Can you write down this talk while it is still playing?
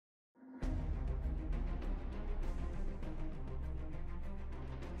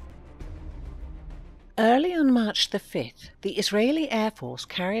Early on March the 5th, the Israeli Air Force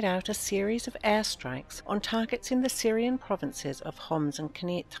carried out a series of airstrikes on targets in the Syrian provinces of Homs and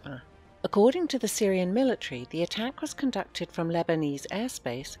Knitra. According to the Syrian military, the attack was conducted from Lebanese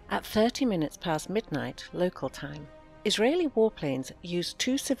airspace at 30 minutes past midnight local time. Israeli warplanes used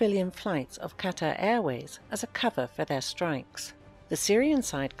 2 civilian flights of Qatar Airways as a cover for their strikes. The Syrian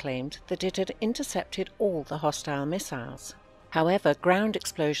side claimed that it had intercepted all the hostile missiles. However, ground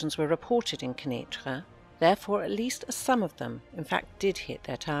explosions were reported in Knitra, therefore at least some of them in fact did hit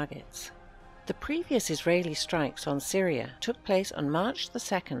their targets. The previous Israeli strikes on Syria took place on March the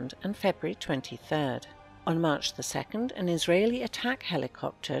 2nd and February 23rd. On March the 2nd, an Israeli attack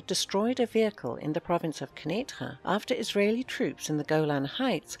helicopter destroyed a vehicle in the province of Knitra after Israeli troops in the Golan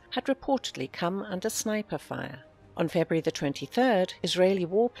Heights had reportedly come under sniper fire. On February the 23rd, Israeli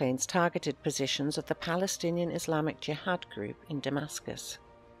warplanes targeted positions of the Palestinian Islamic Jihad group in Damascus.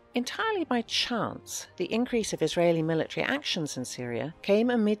 Entirely by chance, the increase of Israeli military actions in Syria came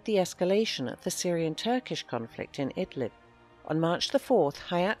amid the escalation of the Syrian-Turkish conflict in Idlib. On March the 4th,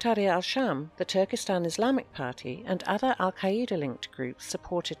 Hayat Tahrir al-Sham, the Turkestan Islamic Party, and other al-Qaeda-linked groups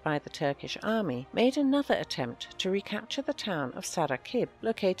supported by the Turkish army made another attempt to recapture the town of Sarakib,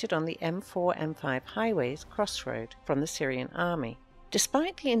 located on the M4-M5 highway's crossroad from the Syrian army.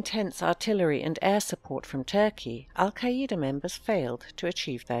 Despite the intense artillery and air support from Turkey, al-Qaeda members failed to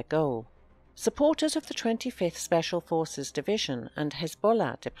achieve their goal. Supporters of the 25th Special Forces Division and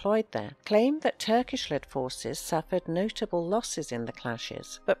Hezbollah deployed there claim that Turkish-led forces suffered notable losses in the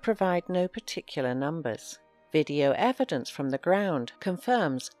clashes, but provide no particular numbers. Video evidence from the ground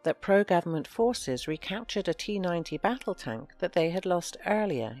confirms that pro-government forces recaptured a T-90 battle tank that they had lost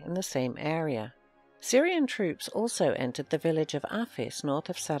earlier in the same area. Syrian troops also entered the village of Afis north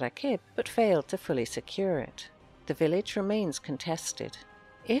of Sarakib, but failed to fully secure it. The village remains contested.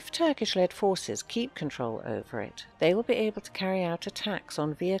 If Turkish-led forces keep control over it, they will be able to carry out attacks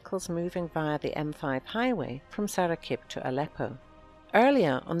on vehicles moving via the M5 highway from Sarakib to Aleppo.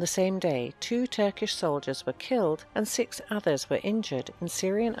 Earlier on the same day, 2 Turkish soldiers were killed and 6 others were injured in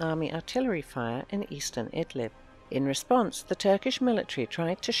Syrian army artillery fire in eastern Idlib. In response, the Turkish military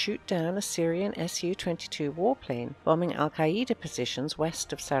tried to shoot down a Syrian Su-22 warplane bombing al-Qaeda positions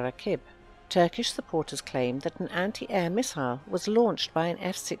west of Sarakib. Turkish supporters claim that an anti-air missile was launched by an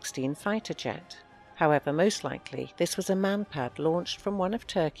F-16 fighter jet. However, most likely this was a manpad launched from one of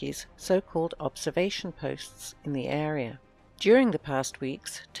Turkey's so-called observation posts in the area. During the past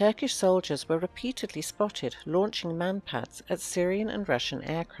weeks, Turkish soldiers were repeatedly spotted launching manpads at Syrian and Russian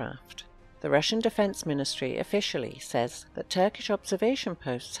aircraft. The Russian Defense Ministry officially says that Turkish observation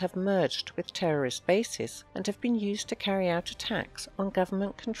posts have merged with terrorist bases and have been used to carry out attacks on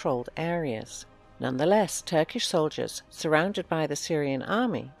government-controlled areas. Nonetheless, Turkish soldiers, surrounded by the Syrian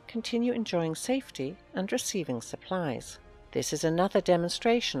army, continue enjoying safety and receiving supplies. This is another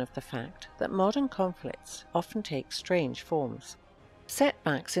demonstration of the fact that modern conflicts often take strange forms.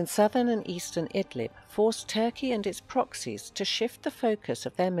 Setbacks in southern and eastern Idlib forced Turkey and its proxies to shift the focus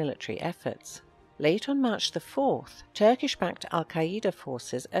of their military efforts. Late on March the 4th, Turkish-backed al-Qaeda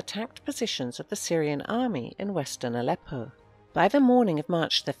forces attacked positions of the Syrian army in western Aleppo. By the morning of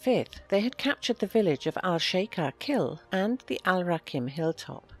March the 5th, they had captured the village of al-Sheikha Kil and the al-Rakim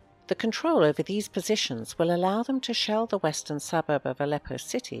hilltop. The control over these positions will allow them to shell the western suburb of Aleppo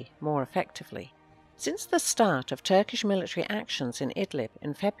city more effectively. Since the start of Turkish military actions in Idlib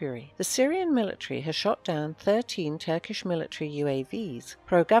in February, the Syrian military has shot down 13 Turkish military UAVs,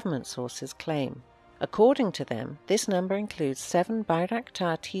 pro-government sources claim. According to them, this number includes 7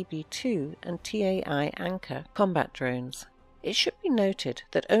 Bayraktar TB2 and TAI Anka combat drones. It should be noted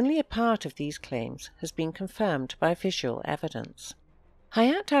that only a part of these claims has been confirmed by visual evidence.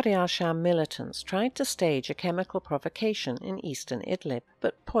 Hayat Tahrir al-Sham militants tried to stage a chemical provocation in eastern Idlib,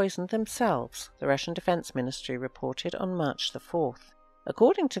 but poisoned themselves, the Russian Defense Ministry reported on March the 4th.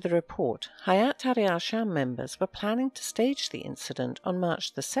 According to the report, Hayat Tahrir al-Sham members were planning to stage the incident on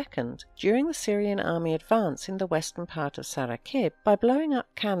March the 2nd during the Syrian army advance in the western part of Sarakib by blowing up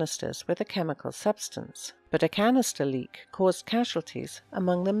canisters with a chemical substance, but a canister leak caused casualties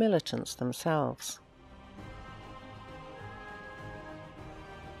among the militants themselves.